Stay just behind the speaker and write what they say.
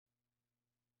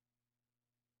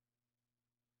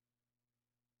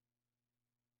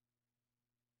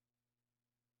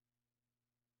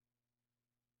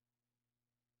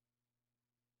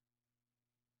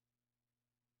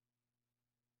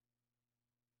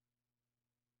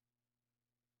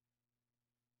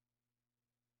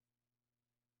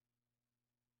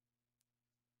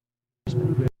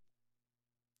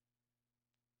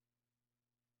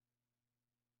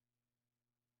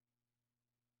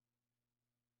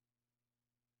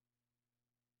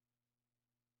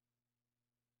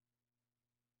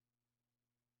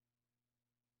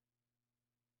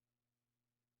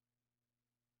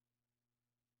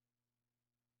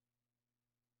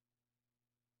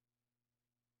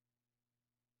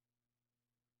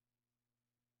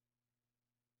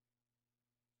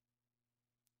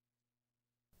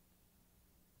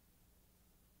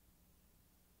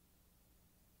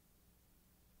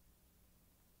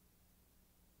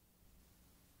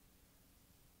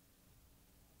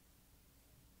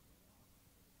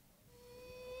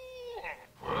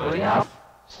Ja,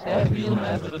 stabiel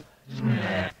method.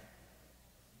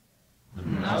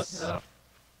 Nasa,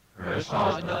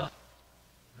 Rashada,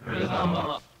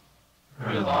 Rilama,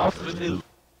 Rilafadu,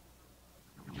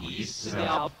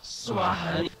 Isab,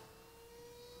 Swahani,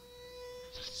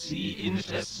 See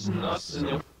interest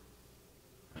nothing.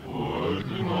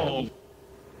 Working all.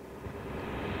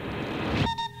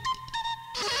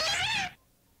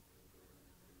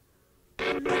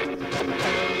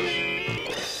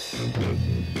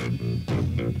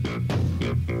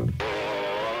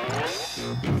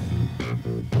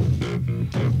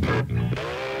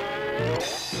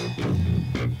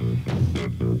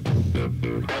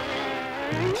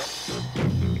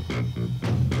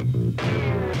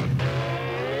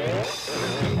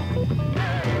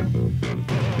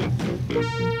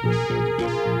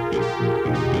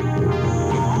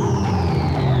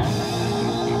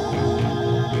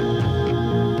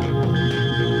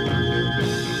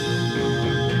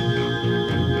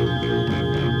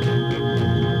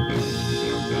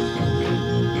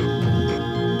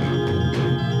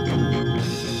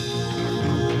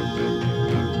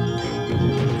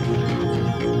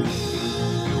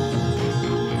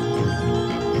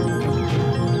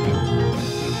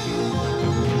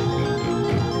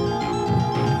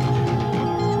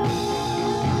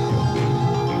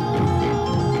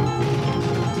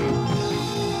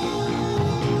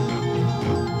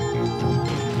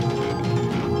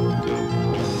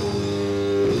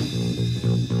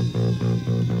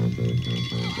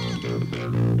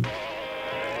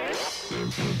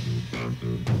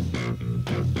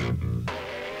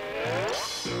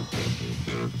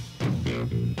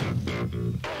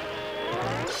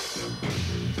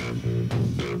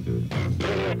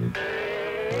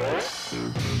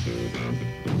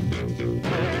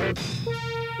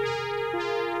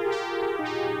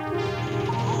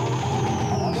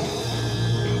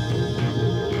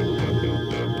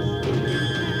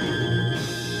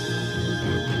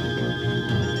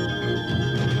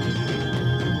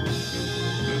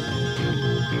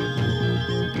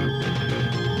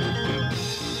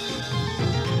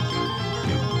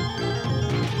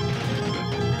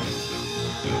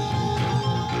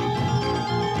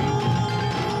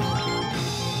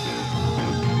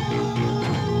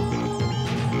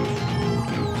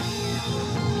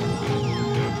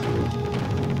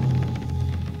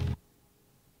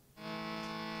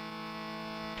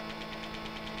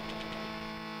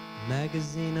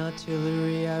 Magazine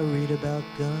artillery, I read about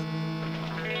guns.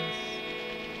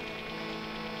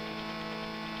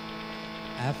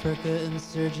 Africa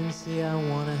insurgency, I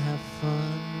wanna have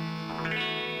fun.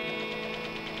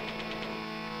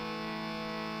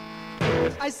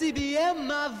 ICBM,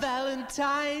 my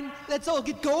Valentine, let's all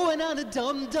get going on a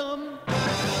dum-dum.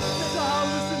 Let's all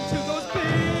listen to those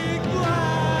big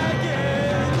black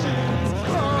engines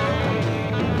hum.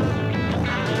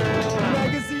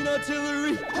 Magazine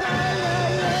artillery, hey,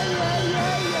 hey, hey, hey,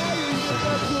 hey, hey, read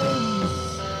about guns.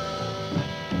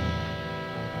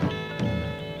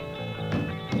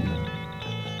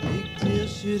 Big deal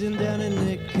shooting down in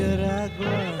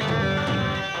Nicaragua.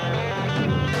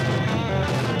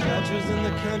 Catchers in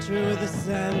the country with a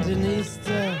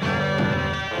Sandinista.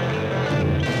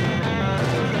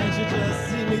 Can't you just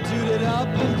see me tooted up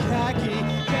in khaki?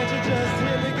 Can't you just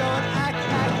hear me going ack,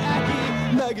 ack,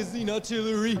 acky? Magazine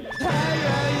artillery, hey, hey,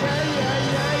 hey, hey,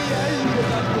 hey, hey, read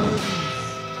about guns.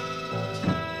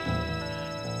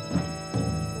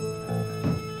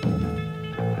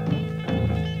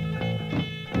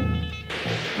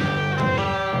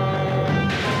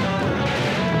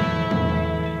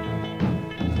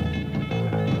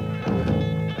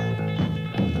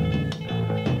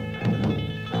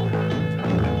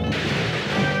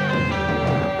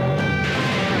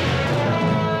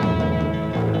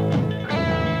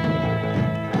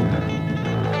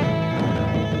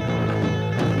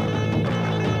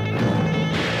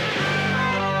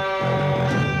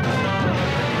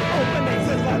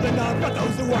 For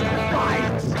those who want to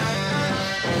fight,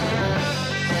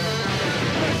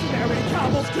 mercenary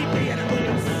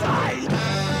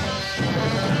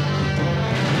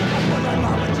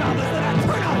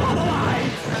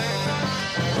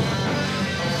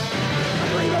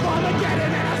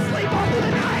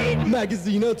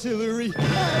magazine artillery. Ay,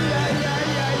 ay, ay,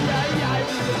 ay, ay, ay,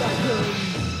 with the backbone.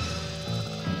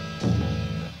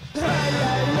 Ay,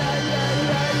 ay, ay, ay,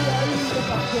 ay, ay, with the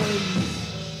backbone.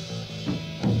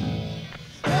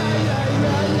 Ay, ay,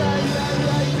 ay, ay, ay,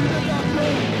 ay, with the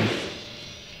backbone.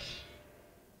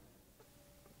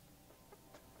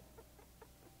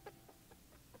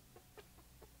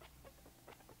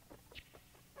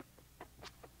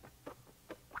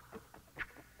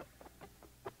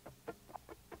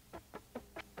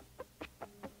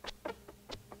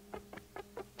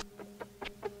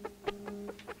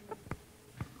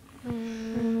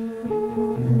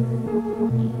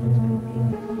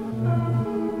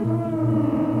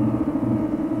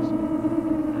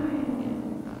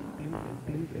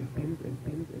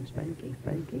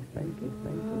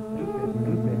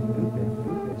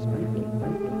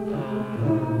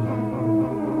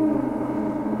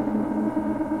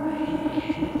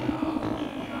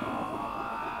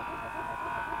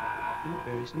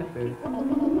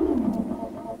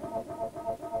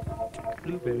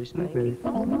 Blueberries, blueberries.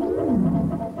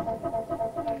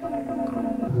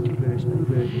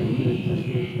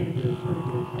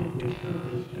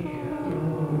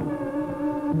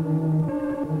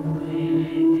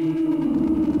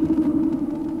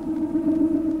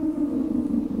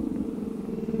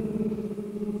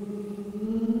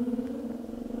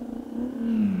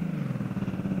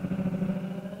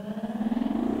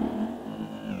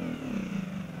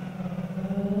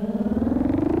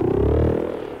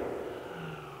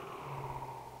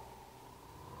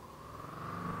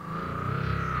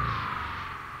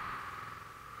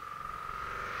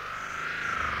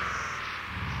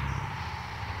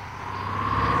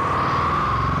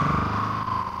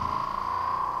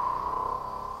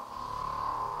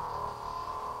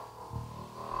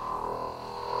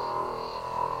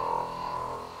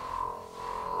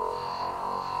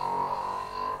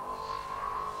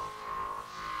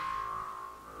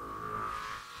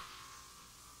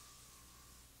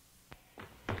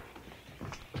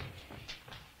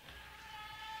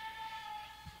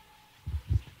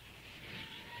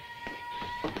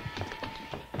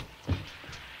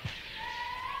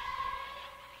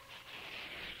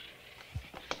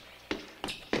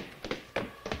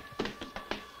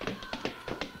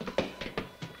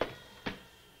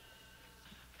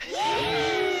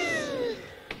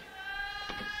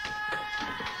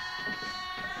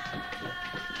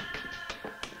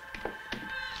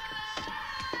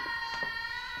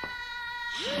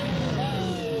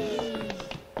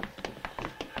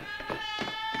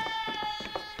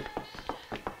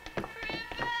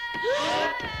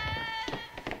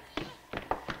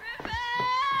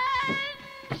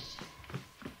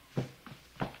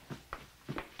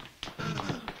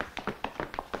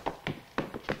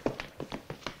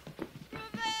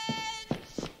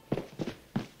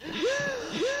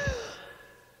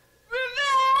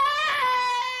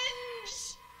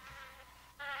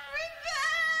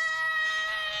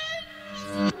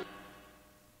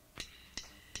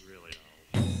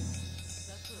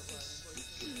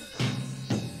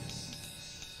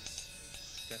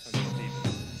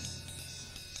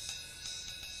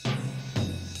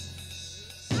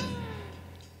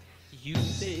 You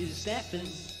say Stephen,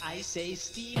 I say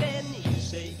Steven. You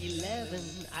say 11,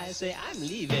 I say I'm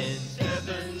leaving.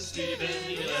 7, Stephen,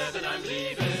 11, I'm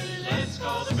leaving. Let's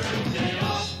call the birthday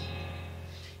off.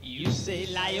 You say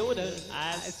Lyota,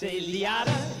 I say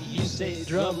Liata. You say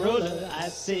drum roller, I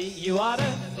say you oughta.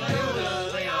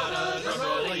 Lyota, Liata, drum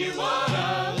roller, you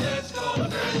oughta. Let's call the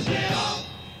birthday off.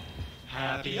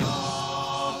 Happy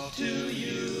off to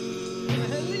you.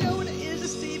 Leota is a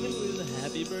Steven with a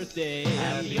happy birthday.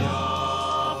 Happy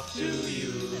off to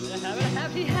you.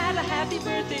 He had a happy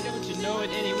birthday, don't you know it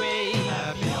anyway?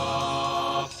 Happy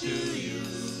off to you.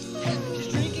 He's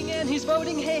drinking and he's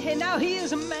voting, hey, hey, now he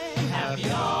is a man. Happy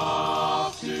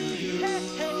off to you. Hey,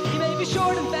 hey, he may be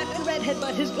short and fat and redhead,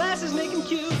 but his glasses make him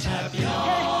cute. Happy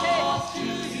off to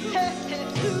you. Hey, hey,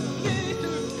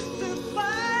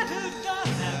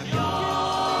 Happy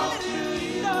off to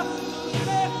you.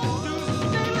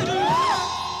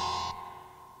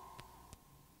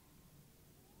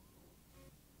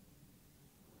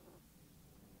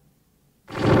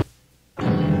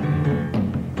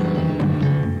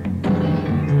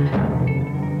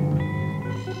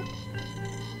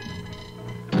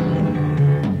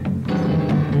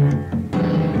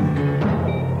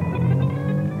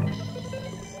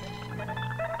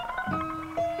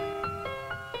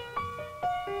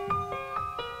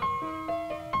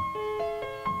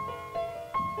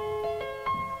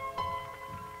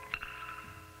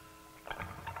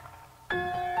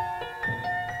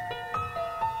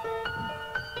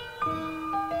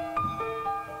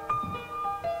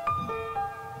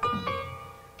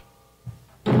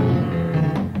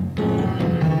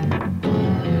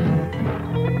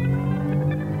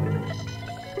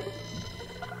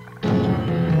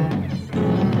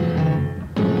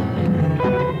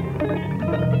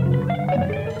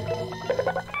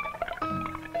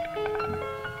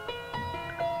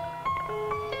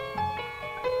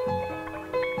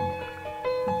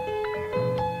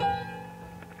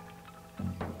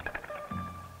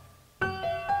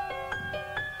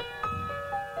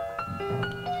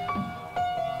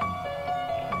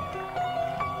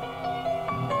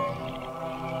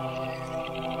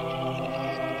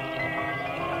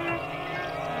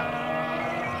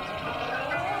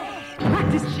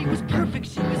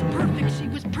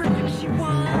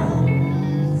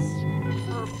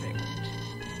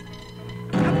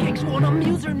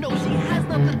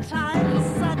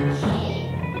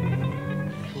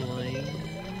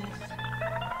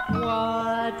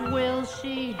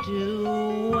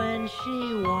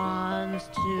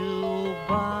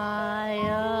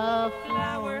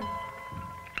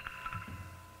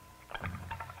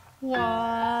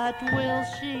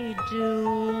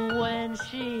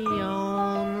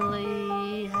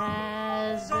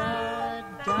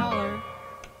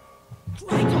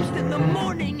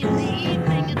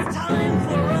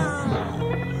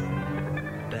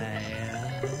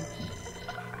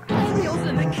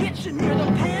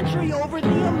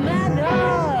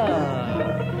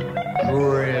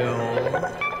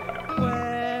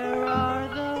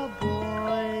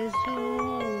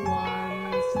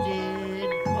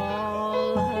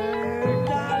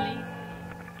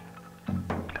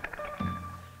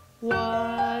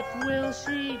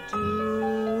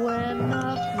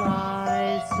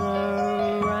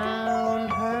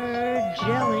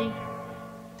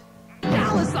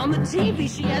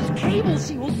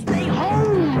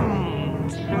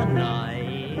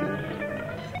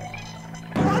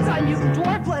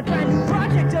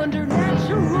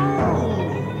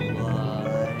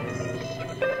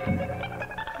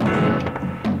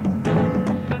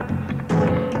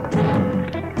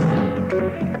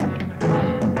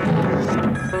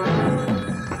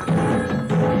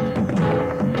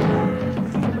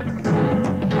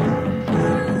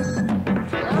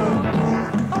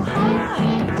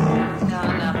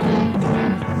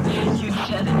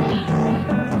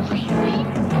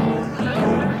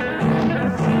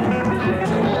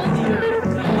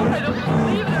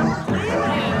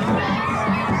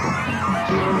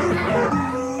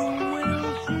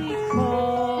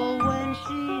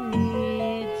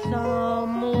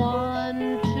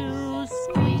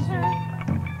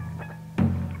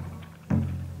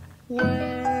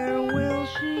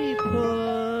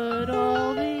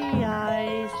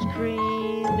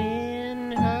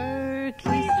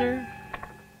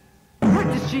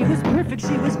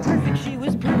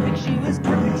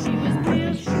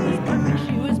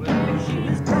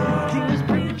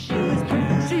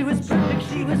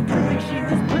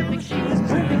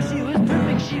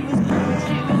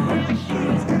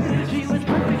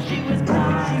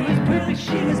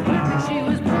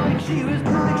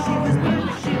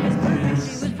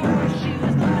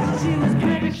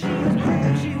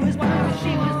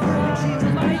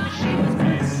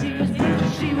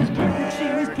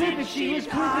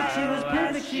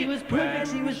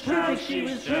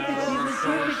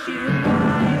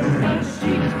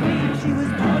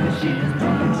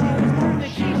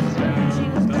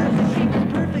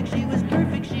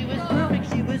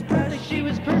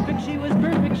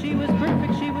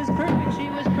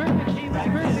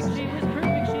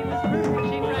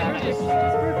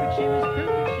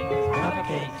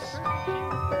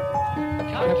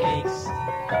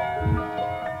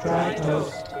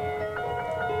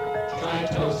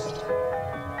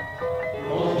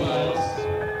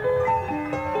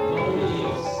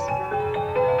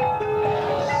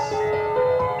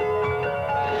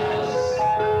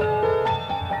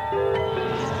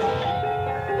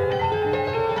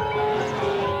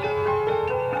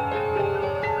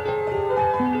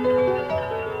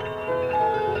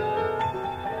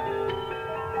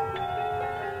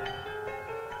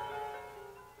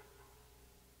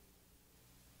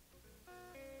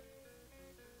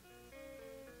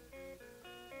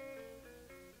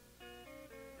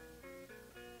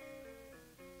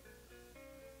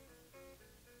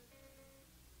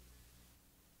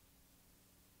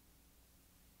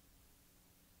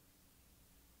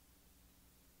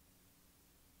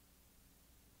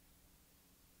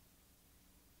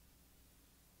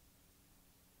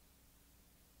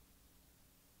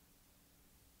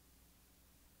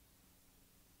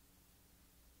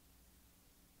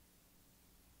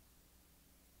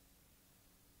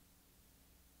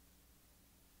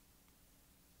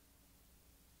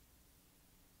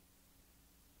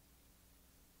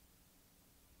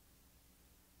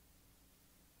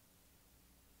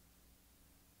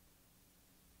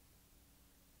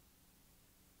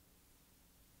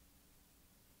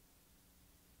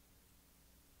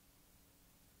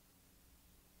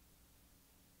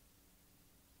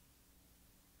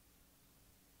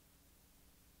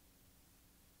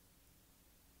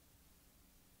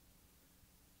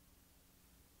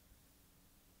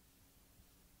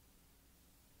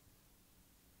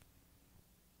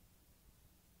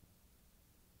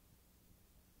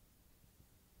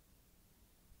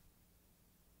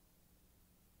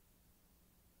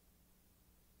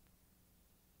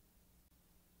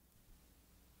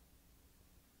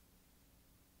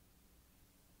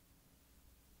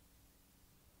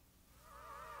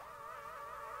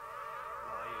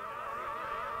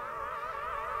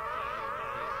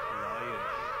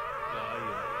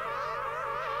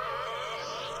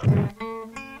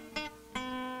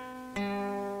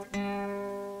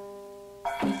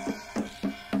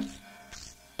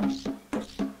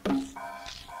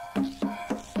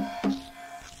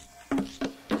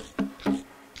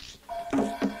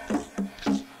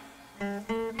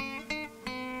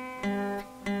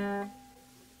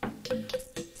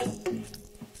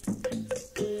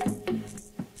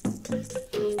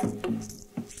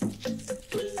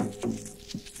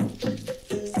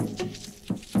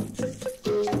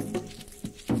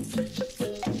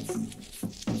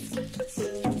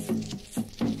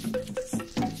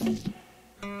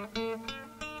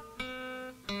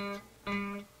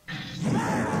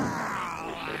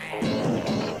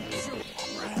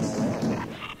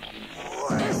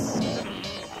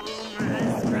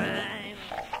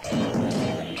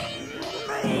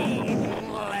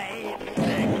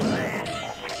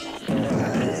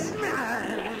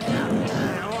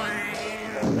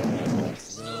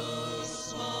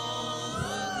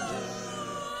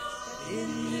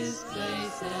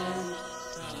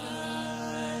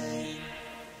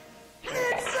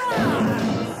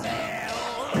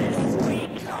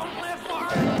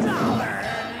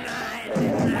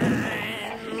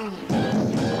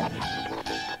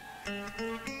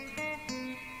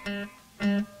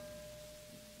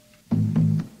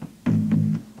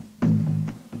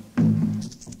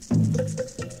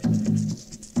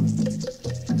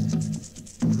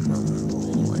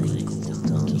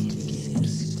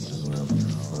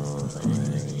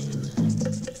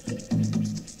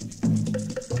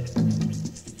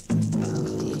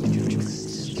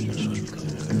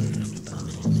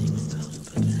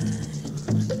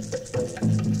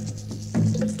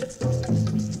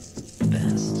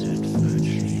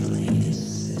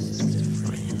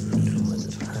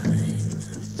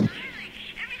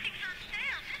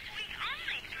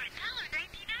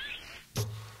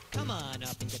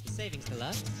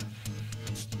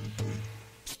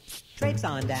 Traipse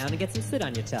on down and get some soot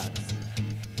on your tux.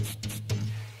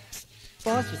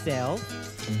 Force yourself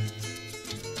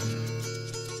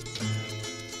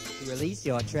to release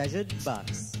your treasured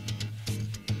bucks.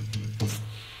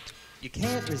 You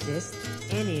can't resist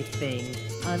anything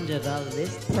under the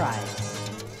list price.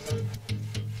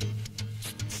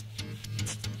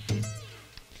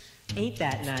 Ain't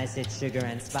that nice, it's sugar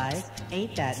and spice.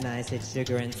 Ain't that nice, it's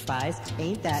sugar and spice.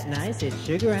 Ain't that nice, it's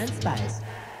sugar and spice.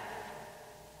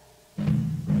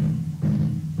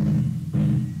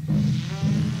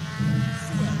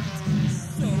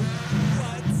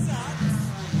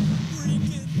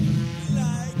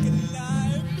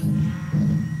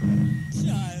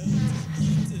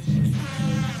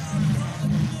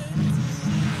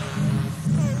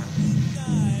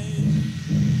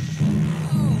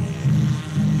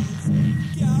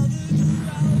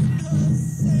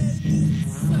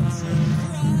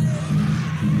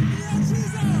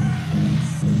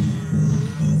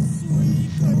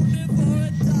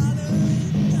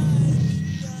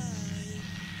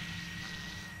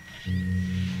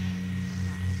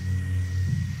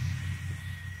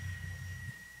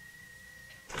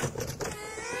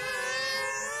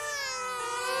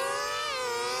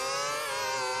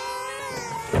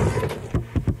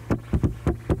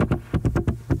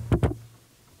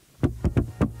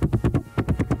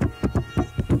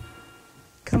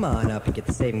 Come on up and get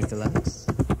the savings deluxe.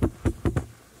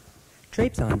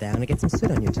 Traipse on down and get some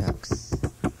soot on your tux.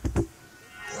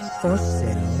 For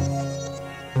sale.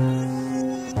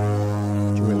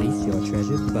 To release your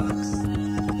treasured bucks.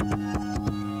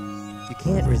 You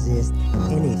can't resist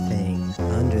anything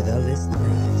under the list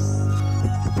price.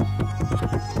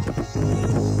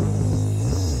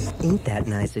 Ain't that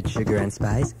nice, it's sugar and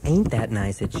spice. Ain't that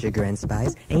nice, it's sugar and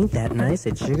spice. Ain't that nice,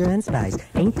 it's sugar and spice.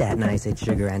 Ain't that nice, it's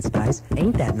sugar and spice.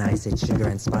 Ain't that nice, it's sugar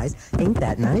and spice. Ain't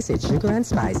that nice, it's sugar and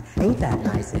spice. Ain't that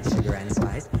nice, it's sugar and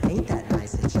spice. Ain't that nice, it's sugar and spice. Ain't that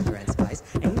nice, it's sugar and spice.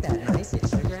 Ain't that nice, it's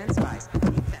sugar and spice.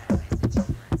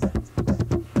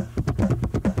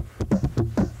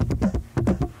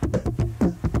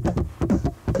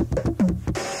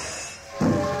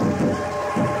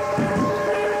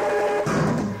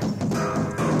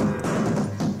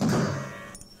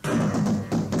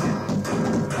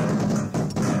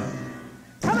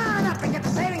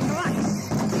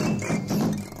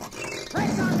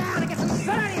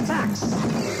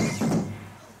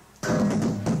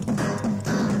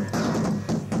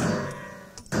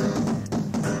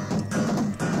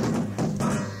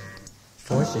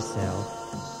 Force yourself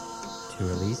to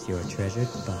release your treasured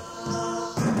bucks.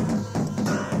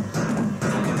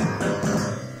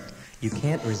 You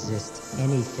can't resist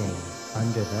anything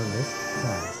under the list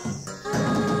price.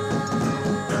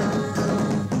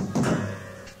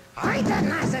 Ain't that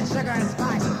nice, it's sugar and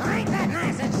spice. Ain't that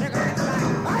nice, it's sugar and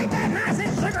spice. Ain't that nice,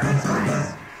 it's sugar and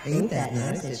spice. Ain't that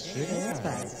nice, it's sugar and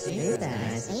spice. Ain't that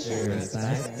nice, it's sugar and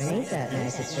spice. Ain't that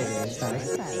nice, it's sugar and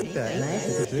spice. Ain't that nice,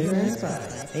 it's sugar and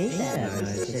spice. Ain't that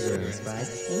nice, it's sugar and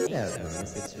spice. Ain't that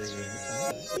nice, it's sugar and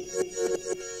spice.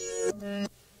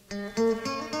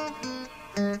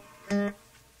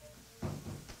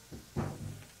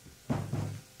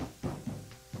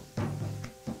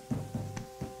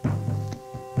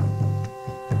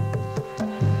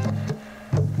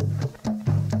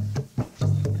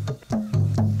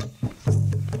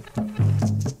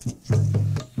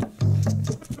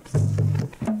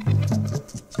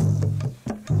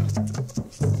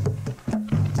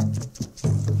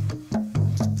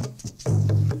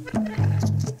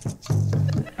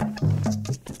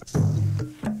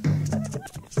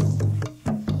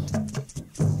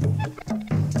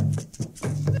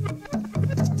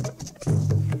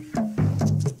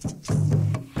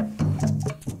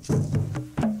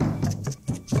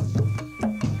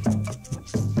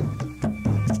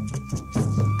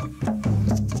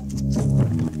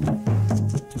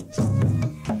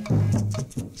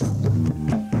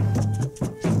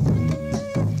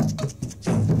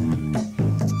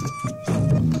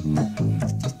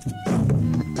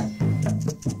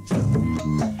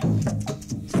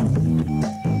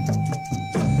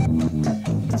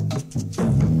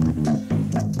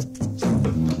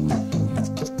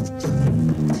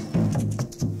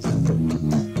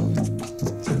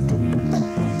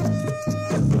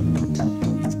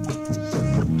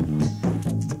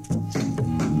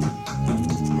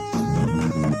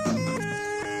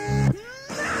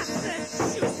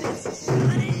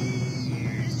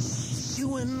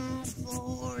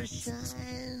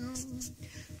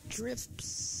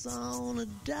 hands on a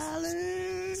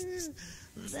dollar,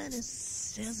 then he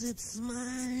says it's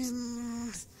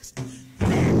mine.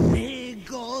 Then he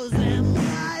goes and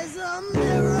buys a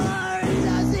mirror,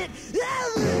 does it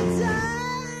every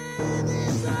time.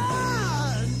 It's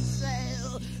on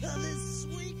sale this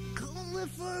week only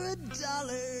for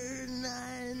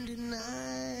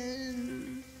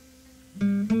 $1.99.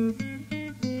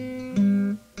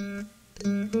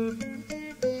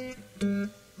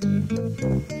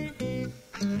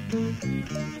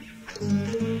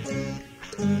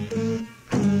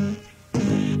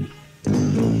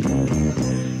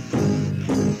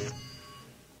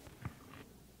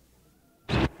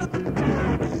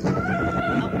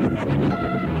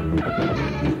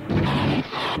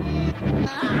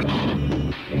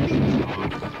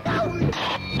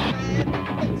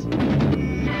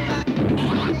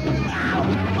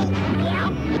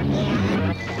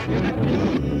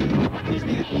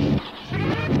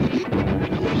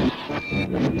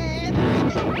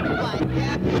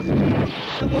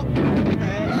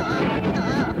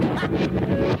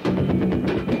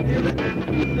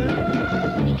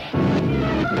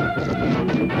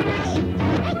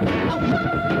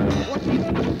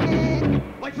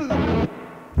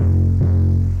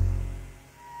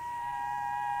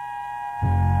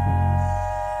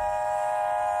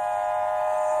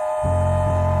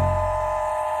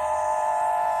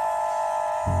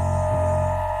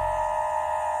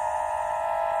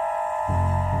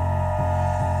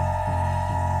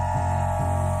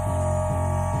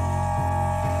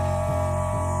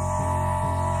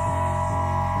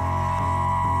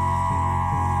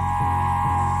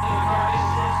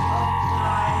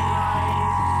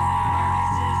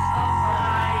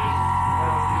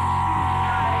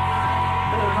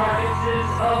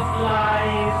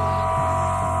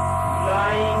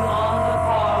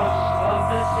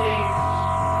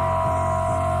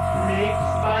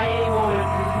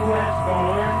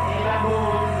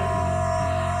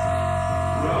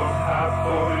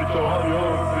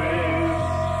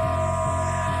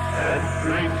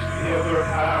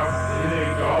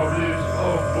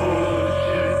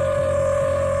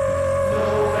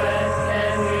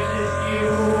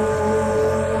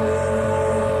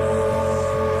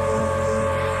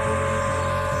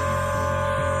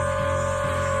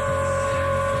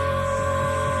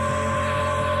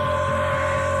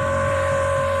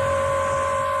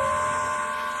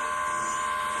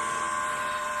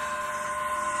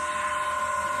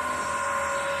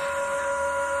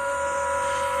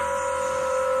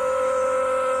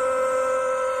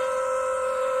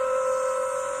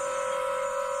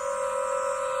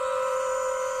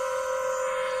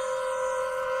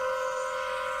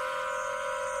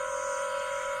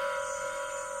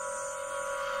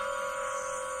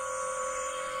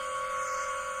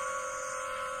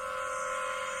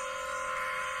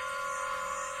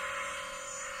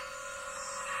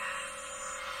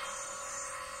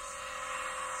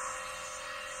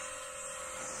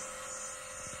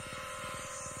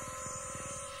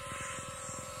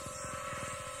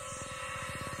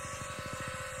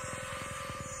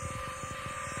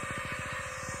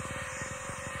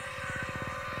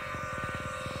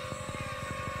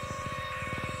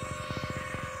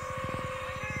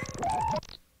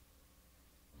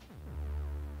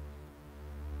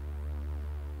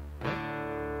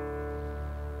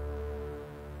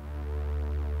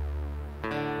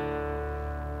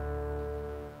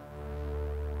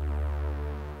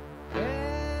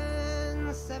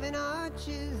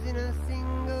 In a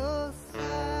single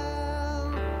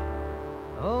cell,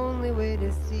 only way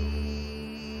to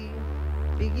see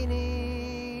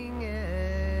beginning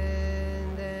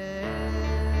and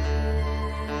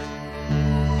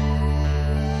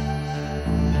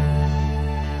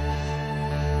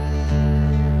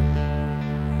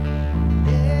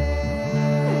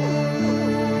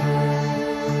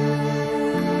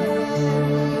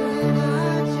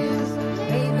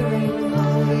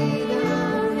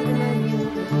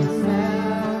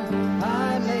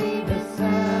I lay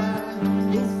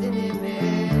beside this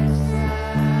image.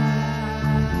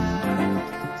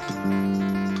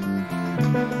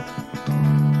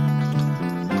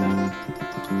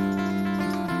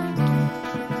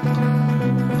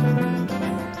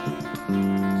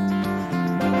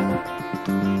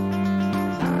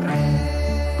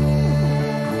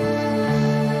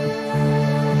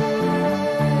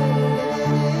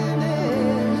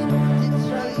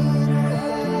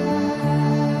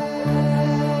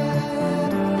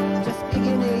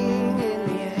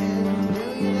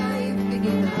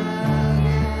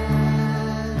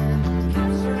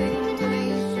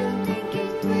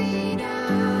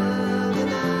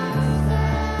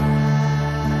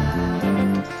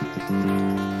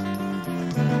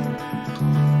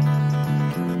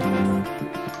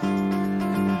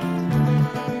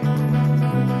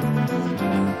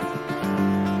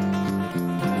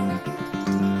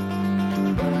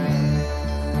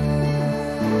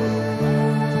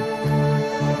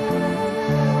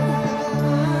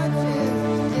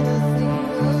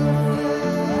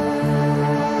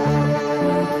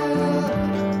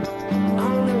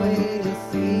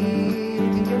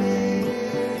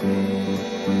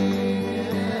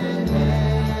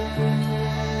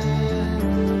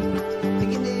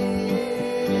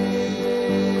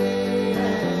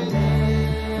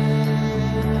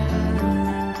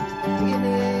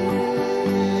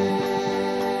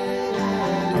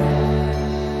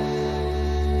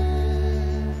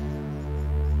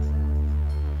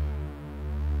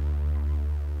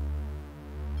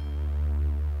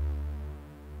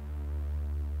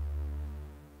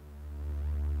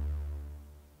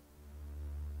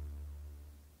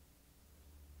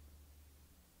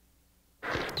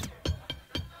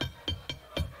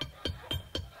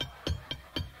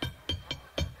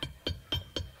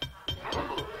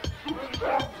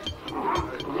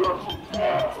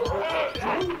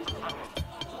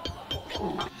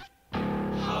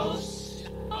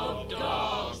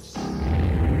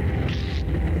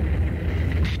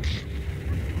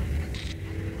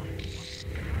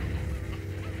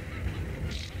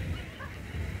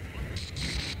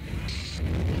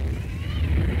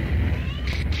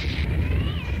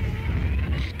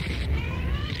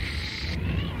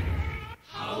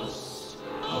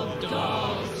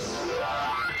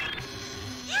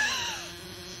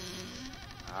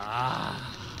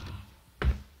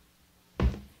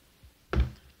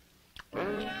 Don't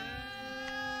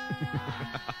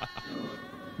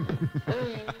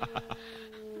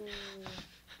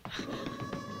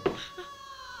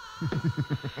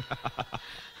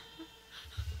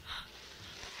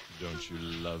you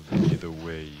love me the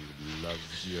way you loved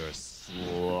your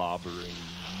slobbering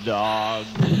dog?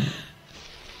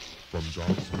 From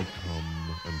dogs we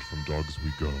come, and from dogs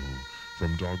we go.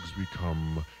 From dogs we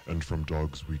come, and from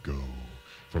dogs we go.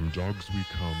 From dogs we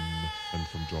come, and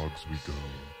from dogs we go.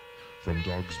 From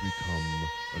dogs we come,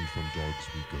 and from dogs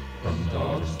we go. From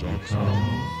dogs we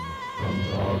come, from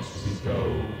dogs we go.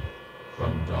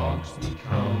 From dogs we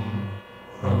come,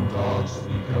 from dogs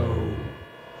we go.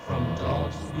 From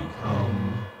dogs we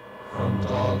come, from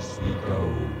dogs we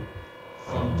go.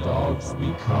 From dogs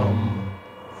we come,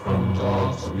 from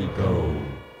dogs we go.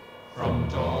 From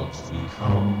dogs we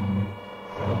come,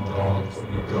 from dogs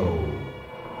we go.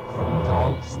 From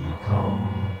dogs we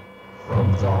come,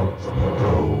 from dogs we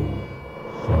go.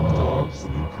 From dogs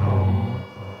we come,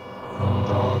 from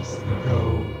dogs we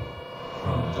go.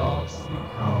 From dogs we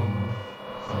come,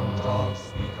 from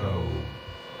dogs we go.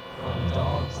 From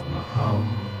dogs we come,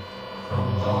 from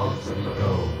dogs we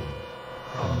go.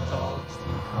 From dogs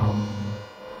we come,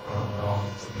 from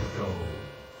dogs we go.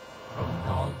 From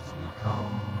dogs we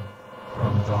come,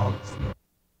 from dogs we